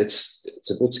 Yeah, it's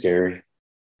a bit scary.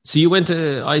 So you went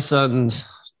to Iceland,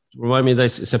 remind me,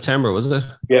 that's September, wasn't it?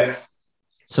 Yeah.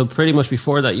 So pretty much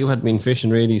before that, you had been fishing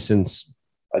really since...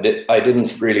 I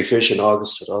didn't really fish in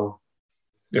August at all.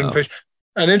 Didn't fish.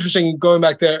 And interesting, going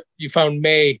back there, you found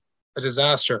May a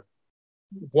disaster.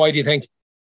 Why do you think?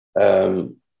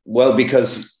 Well,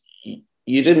 because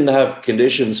you didn't have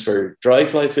conditions for dry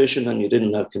fly fishing and you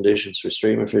didn't have conditions for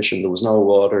streamer fishing. There was no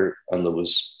water and there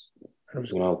was,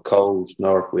 cold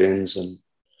north winds and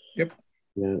Yep.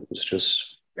 Yeah, it was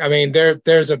just. I mean,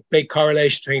 there's a big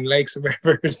correlation between lakes and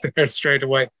rivers there straight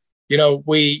away.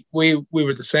 We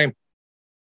were the same.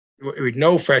 We had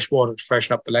no fresh water to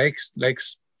freshen up the lakes.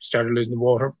 Lakes started losing the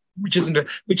water, which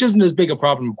isn't as big a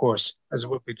problem, of course, as it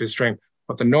would be to the stream.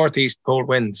 But the northeast cold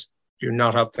winds do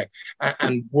not help things.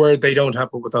 And where they don't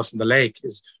happen with us in the lake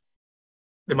is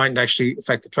they mightn't actually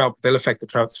affect the trout, but they'll affect the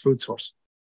trout's food source.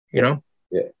 Yeah,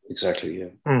 exactly. Yeah.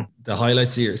 Mm. The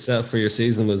highlights of yourself for your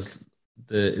season was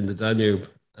in the Danube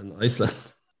and Iceland.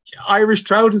 Irish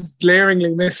trout is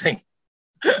glaringly missing.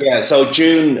 Yeah, so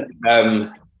June, I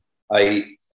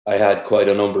had quite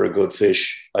a number of good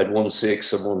fish. I had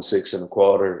 1.6 and 1.6 and a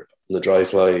quarter in the dry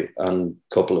fly and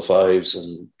a couple of 5s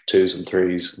and 2s and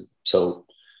 3s. So,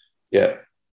 yeah,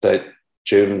 that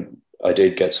June I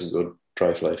did get some good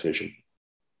dry fly fishing.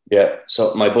 Yeah,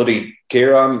 so my buddy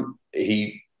Kieran,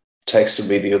 he texted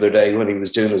me the other day when he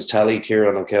was doing his tally,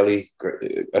 Kieran O'Kelly,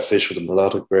 a fish with a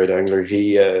melodic, great angler.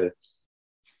 He's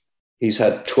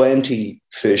had 20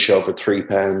 fish over 3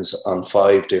 pounds on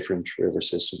 5 different river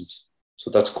systems. So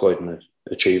that's quite an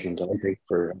achievement, I think,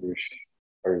 for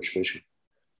Irish fishing.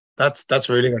 That's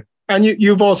really good. And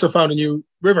you've also found a new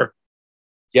river.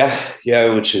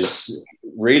 Yeah, which is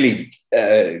really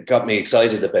got me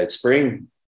excited about spring.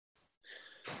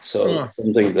 So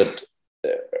something that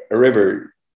a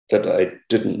river that I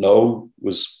didn't know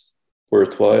was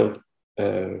worthwhile,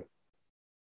 is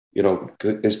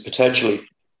potentially.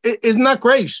 Isn't that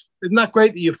great? Isn't that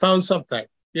great that you found something?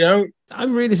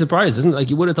 I'm really surprised, isn't it? Like,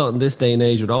 you would have thought in this day and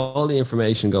age with all the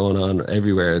information going on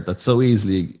everywhere that's so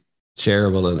easily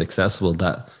shareable and accessible,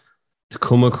 that to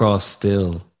come across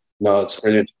still. No, it's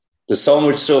brilliant. There's so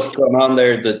much stuff going on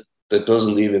there that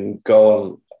doesn't even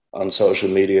go on social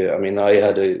media. I mean, I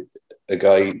had a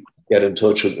guy get in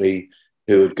touch with me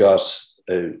who had got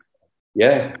a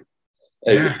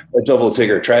double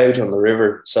figure trout on the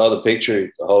river, saw the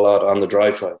picture, a whole lot on the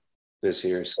dry fly this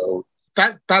year. So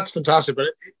that's fantastic, but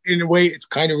in a way, it's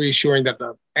kind of reassuring that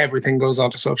everything goes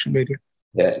onto social media.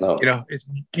 Yeah, no,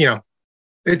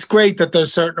 it's great that there's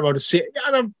a certain amount of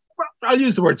I'll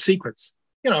use the word secrets.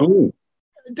 We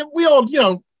all,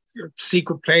 your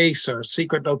secret place or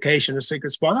secret location or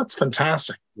secret spot. That's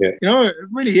fantastic. Yeah, it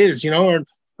really is.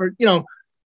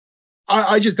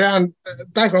 I just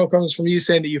that all comes from you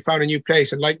saying that you found a new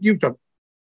place, and like you've done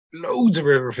loads of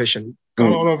river fishing,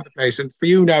 gone all over the place, and for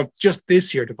you now just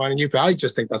this year to find a new place, I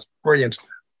just think that's brilliant.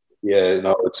 Yeah,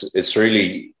 no, it's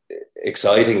really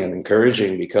exciting and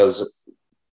encouraging because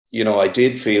I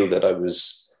did feel that I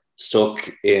was stuck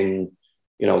in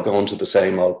going to the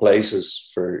same old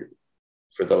places for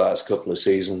the last couple of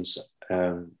seasons.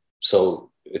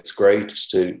 So it's great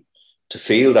to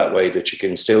feel that way, that you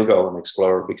can still go and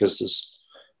explore, because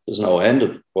there's no end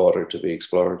of water to be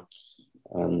explored.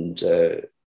 And,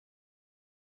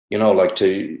 like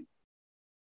to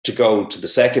go to the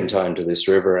second time to this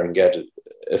river and get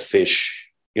a fish,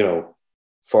 4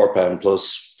 pound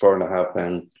plus 4.5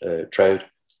 pound trout,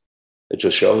 it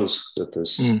just shows that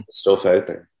there's stuff out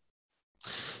there.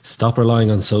 Stop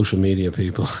relying on social media,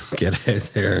 people. Get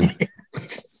out there.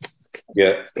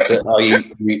 Yeah,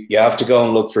 you have to go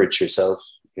and look for it yourself.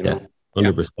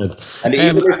 100%. And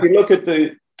even if you look at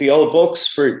the old books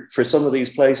for some of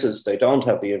these places, they don't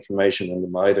have the information in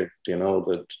them either.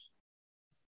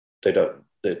 That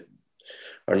they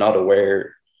are not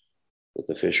aware that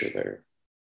the fish are there.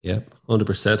 Yeah,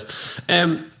 100%.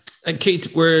 And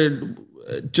Keith, we're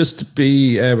just to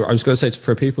be. I was going to say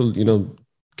for people,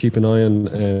 keep an eye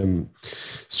on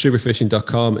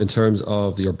streamerfishing.com in terms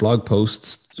of your blog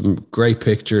posts. Some great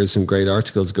pictures, some great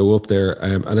articles go up there,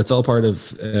 and it's all part of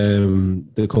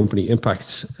the company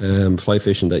Impact Fly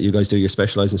Fishing that you guys do. You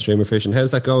specialize in streamer fishing.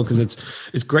 How's that going? Because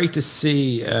it's great to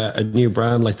see a new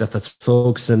brand like that that's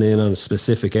focusing in on a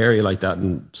specific area like that.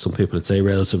 And some people would say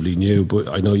relatively new, but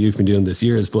I know you've been doing this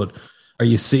years. But are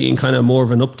you seeing kind of more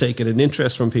of an uptake and an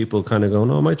interest from people kind of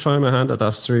going, "Oh, I might try my hand at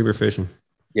that streamer fishing"?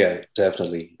 Yeah,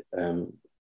 definitely.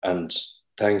 And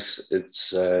thanks.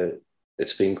 It's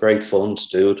been great fun to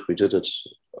do it. We did it,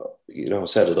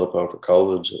 set it up over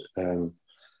COVID,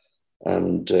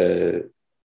 and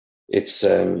it's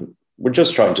we're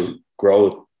just trying to grow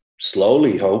it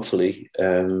slowly, hopefully,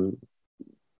 and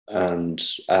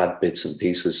add bits and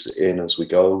pieces in as we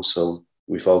go. So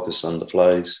we focused on the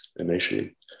flies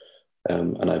initially,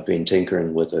 and I've been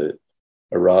tinkering with a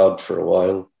rod for a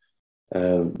while.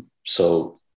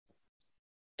 So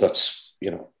that's,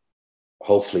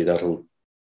 hopefully that'll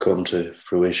come to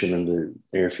fruition in the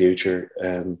near future.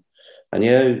 And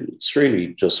yeah, it's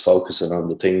really just focusing on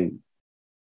the thing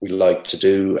we like to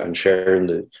do and sharing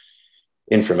the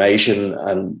information.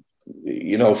 And,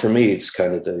 you know, for me, it's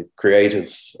kind of the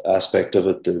creative aspect of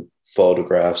it, the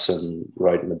photographs and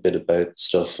writing a bit about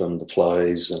stuff and the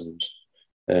flies,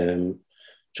 and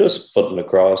just putting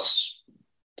across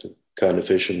the kind of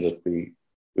fishing that we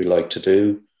like to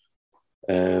do.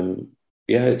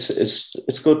 Yeah,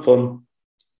 it's good fun.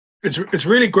 It's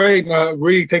really great. And I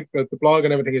really think that the blog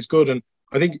and everything is good. And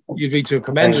I think you'd be to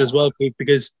commend it as well, Pete,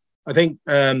 because I think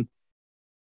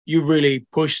you really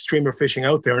pushed streamer fishing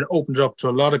out there and opened it up to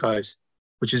a lot of guys,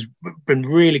 which has been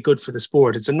really good for the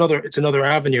sport. It's another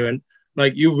avenue, and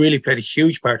like you really played a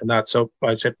huge part in that. So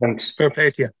I said, thanks. Fair play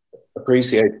to you.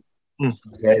 Appreciate it.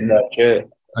 Yeah.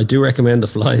 I do recommend the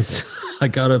flies. I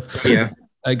got a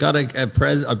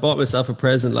present. I bought myself a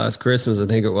present last Christmas, I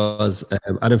think it was.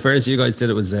 And in fairness, you guys did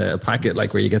it was a packet,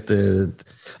 like where you get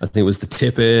I think it was the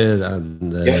tippet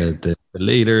and the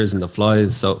leaders and the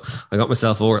flies. So I got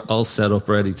myself all set up,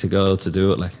 ready to go to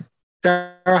do it. Like,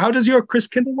 Dara, how does your Chris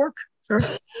Kindle work? Sorry,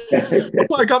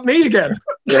 I got me again.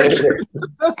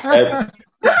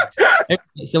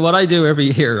 So what I do every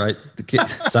year, right?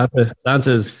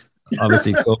 Santa's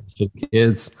obviously goes to the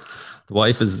kids. The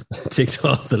wife is ticked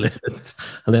off the list,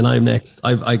 and then I'm next.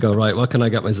 I go, right, what can I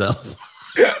get myself?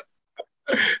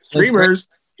 Streamers.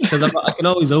 Because I can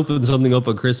always open something up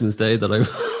on Christmas Day that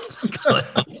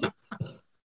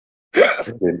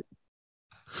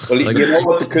Well, you know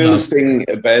what the coolest thing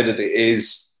about it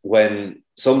is when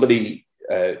somebody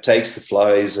takes the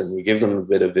flies and you give them a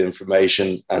bit of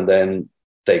information, and then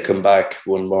they come back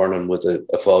one morning with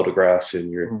a photograph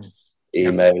in your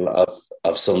email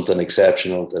of something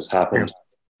exceptional that happened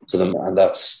to them, and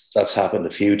that's happened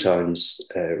a few times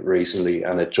recently,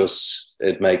 and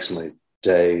it makes my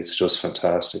day. It's just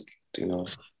fantastic, you know.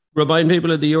 Remind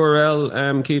people of the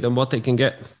URL, Keith, and what they can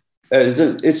get.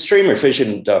 It's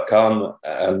streamerfishing.com,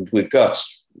 and we've got,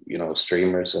 you know,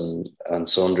 streamers and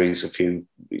sundries.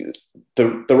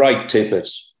 The right tippet,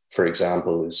 for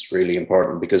example, is really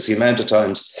important, because the amount of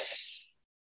times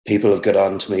people have got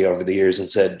on to me over the years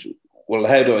and said, well,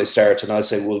 how do I start? And I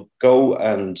say, well, go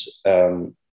and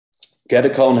get a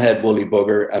conehead woolly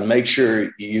bugger and make sure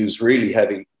you use really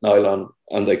heavy nylon.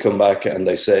 And they come back and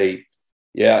they say,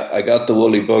 yeah, I got the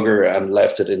woolly bugger and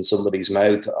left it in somebody's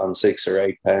mouth on 6 or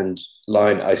 8 pound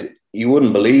line. You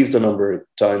wouldn't believe the number of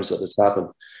times that it's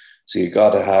happened. So you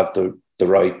got to have the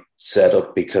right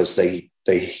setup, because they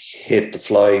hit the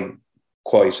fly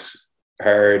quite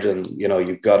hard, and you know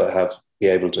you've got to be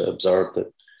able to absorb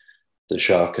the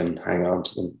shock and hang on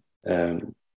to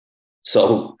them.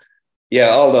 So yeah,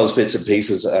 all those bits and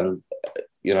pieces, and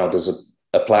you know there's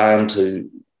a plan to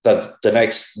that. The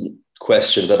next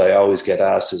question that I always get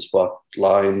asked is what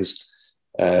lines.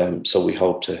 So we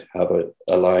hope to have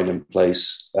a line in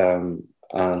place, and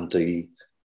the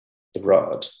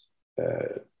rod.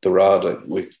 The rod,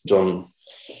 we've done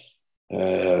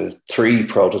 3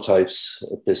 prototypes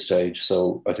at this stage,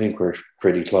 so I think we're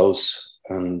pretty close.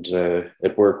 And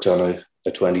it worked on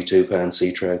a 22 pound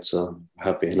sea trout, so I'm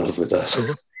happy enough with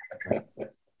that.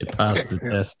 It passed the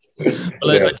test.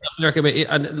 Well, I definitely recommend it.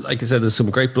 And like I said, there's some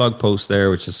great blog posts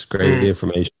there, which is great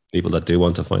information. People that do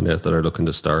want to find out, that are looking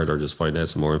to start or just find out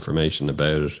some more information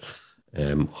about it,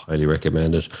 highly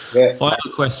recommend it. Yeah.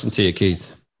 Final question to you,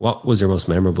 Keith. What was your most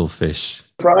memorable fish?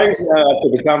 Prior to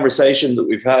the conversation that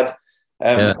we've had,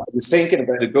 I was thinking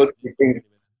about a good thing,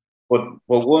 but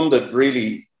one that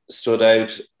really stood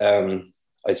out,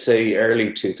 I'd say early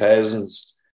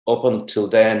 2000s. Up until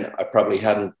then, I probably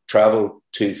hadn't traveled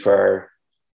too far.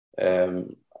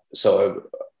 So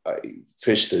I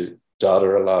fished the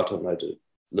dodder a lot, and I had a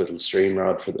little stream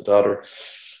rod for the dodder.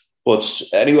 But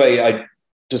anyway, I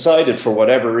decided for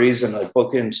whatever reason, I'd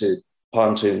book into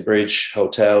Pontoon Bridge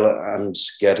Hotel and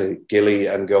get a gilly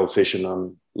and go fishing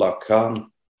on Lough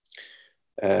Conn.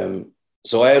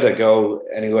 So I had to go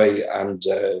anyway, and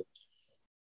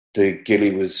the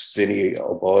gilly was Vinny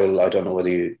O'Boyle. I don't know whether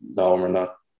you know him or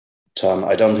not, Tom.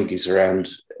 I don't think he's around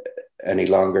any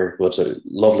longer, but a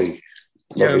lovely.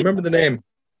 Yeah, I remember the name.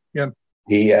 Yeah.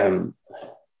 He, and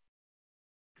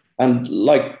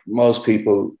like most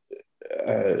people,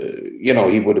 you know,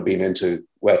 he would have been into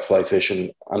wet fly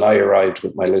fishing, and I arrived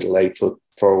with my little 8-foot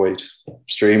 4-weight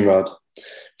stream rod,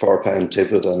 4 pound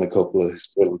tippet, and a couple of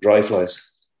little dry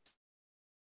flies.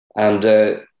 And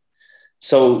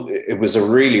so it was a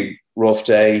really rough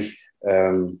day,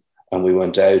 and we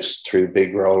went out through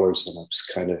big rollers, and I was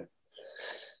kind of,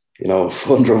 you know,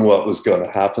 wondering what was going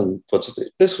to happen. But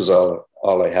this was all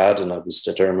all I had, and I was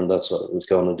determined that's what I was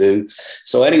going to do.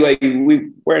 So anyway,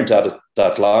 we weren't at it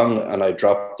that long, and I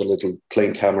dropped the little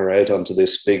clink hammer out onto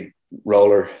this big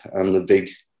roller, and the big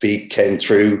beak came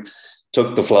through,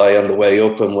 took the fly on the way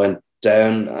up and went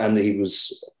down, and he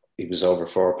was over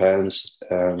 4 pounds.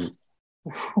 And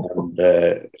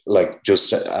like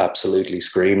just absolutely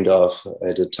screamed off. I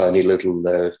had a tiny little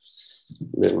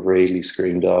reel, he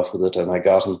screamed off with it, and I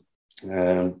got him.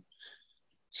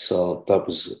 So that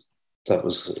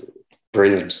was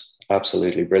brilliant,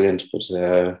 absolutely brilliant. But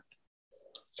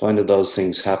finding those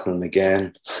things happening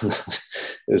again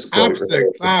is quite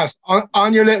absolute class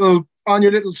on your little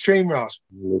stream rod.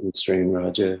 Little stream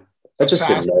rod, yeah. I just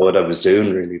didn't know what I was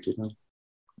doing, really, did I?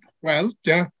 Well,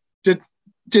 yeah,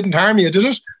 didn't harm you, did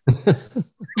it?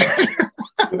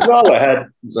 It was all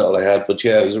I had. But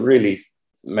yeah, it was a really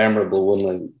memorable one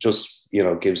that just,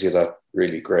 gives you that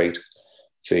really great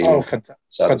feeling. Oh,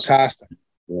 fantastic.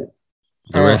 Yeah.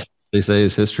 The rest, they say,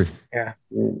 is history. Yeah.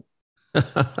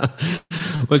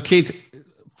 Well, Keith,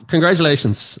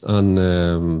 congratulations on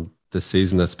the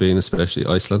season that's been, especially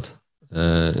Iceland.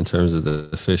 In terms of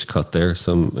the fish caught there,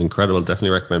 some incredible. Definitely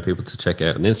recommend people to check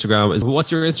out on Instagram.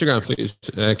 What's your Instagram, please,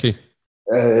 Keith?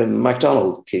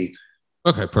 McDonnell, Keith.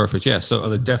 Okay, perfect. Yeah,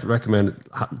 so I definitely recommend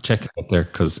check it out there,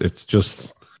 because it's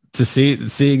just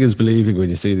seeing is believing when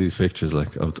you see these pictures.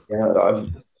 Like, I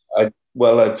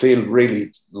feel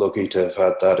really lucky to have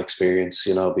had that experience,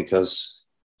 because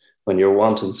when you're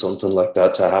wanting something like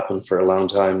that to happen for a long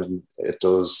time, and it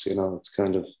does,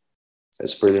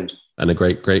 it's brilliant. And a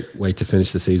great way to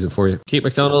finish the season for you. Keith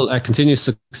McDonnell, continuous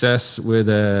success with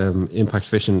Impact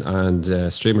Fishing and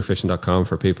streamerfishing.com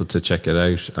for people to check it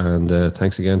out. And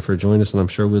thanks again for joining us. And I'm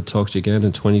sure we'll talk to you again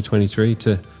in 2023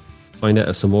 to find out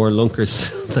if some more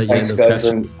lunkers that you end up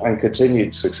catching. And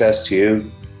continued success to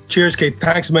you. Cheers, Keith.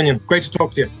 Thanks a million. Great to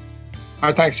talk to you.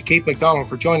 Our thanks to Keith McDonnell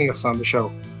for joining us on the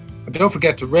show. And don't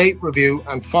forget to rate, review,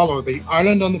 and follow the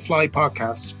Ireland on the Fly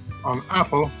podcast on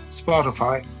Apple,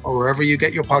 Spotify, or wherever you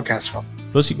get your podcasts from.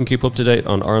 Plus, you can keep up to date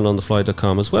on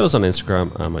IrelandOnTheFly.com, as well as on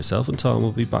Instagram, and myself and Tom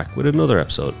will be back with another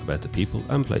episode about the people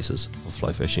and places of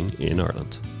fly fishing in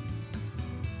Ireland.